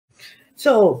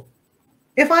So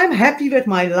if I'm happy with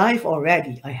my life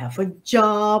already, I have a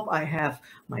job, I have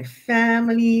my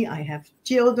family, I have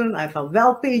children, I have a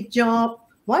well paid job,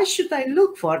 why should I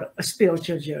look for a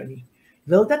spiritual journey?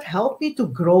 Will that help me to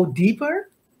grow deeper?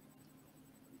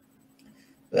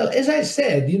 Well, as I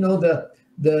said,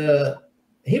 the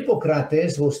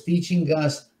Hippocrates was teaching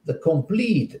us the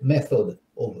complete method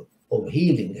of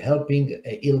healing, helping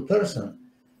an ill person.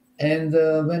 And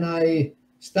when I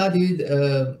studied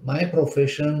my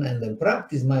profession and then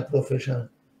practiced my profession,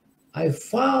 I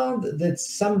found that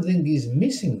something is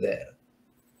missing there.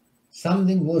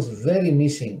 Something was very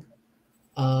missing.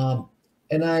 Um,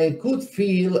 and I could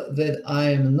feel that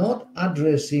I am not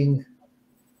addressing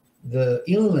the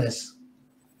illness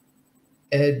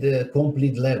at the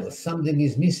complete level. Something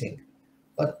is missing.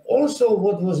 But also,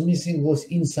 what was missing was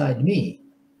inside me,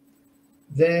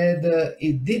 that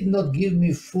it did not give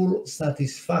me full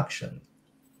satisfaction.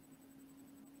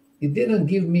 It didn't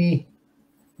give me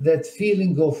that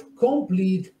feeling of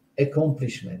complete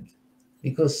accomplishment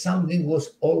because something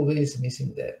was always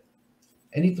missing there.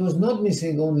 And it was not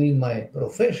missing only in my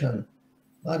profession,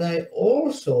 but I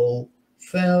also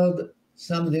felt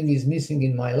something is missing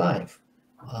in my life.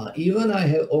 Even I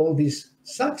have all this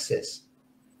success,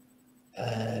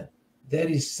 uh, there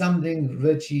is something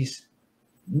which is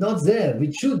not there,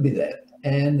 which should be there.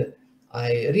 And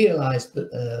I realized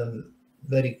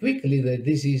very quickly that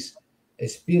this is a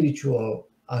spiritual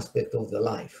aspect of the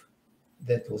life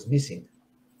that was missing.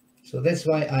 So that's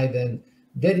why I then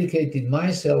dedicated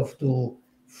myself to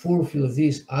fulfill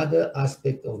this other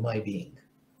aspect of my being,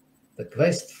 the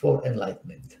quest for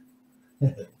enlightenment.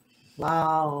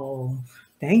 Wow.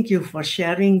 Thank you for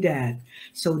sharing that.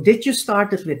 So, did you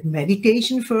start it with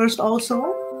meditation first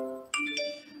also?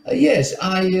 Yes,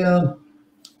 I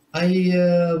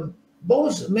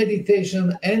both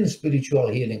meditation and spiritual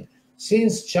healing.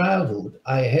 Since childhood,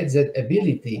 I had that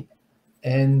ability,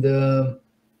 and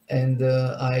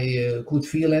I could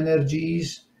feel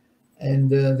energies. And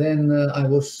then I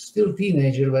was still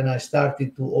teenager when I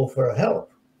started to offer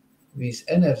help with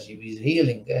energy, with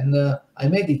healing, and I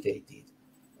meditated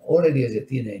already as a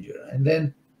teenager. And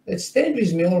then it stayed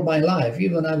with me all my life.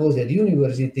 Even I was at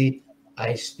university,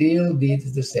 I still did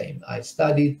the same. I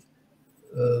studied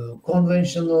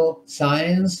conventional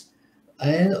science,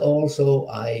 and also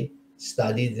I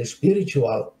studied the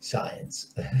spiritual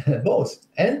science, both,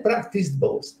 and practiced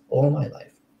both all my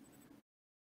life.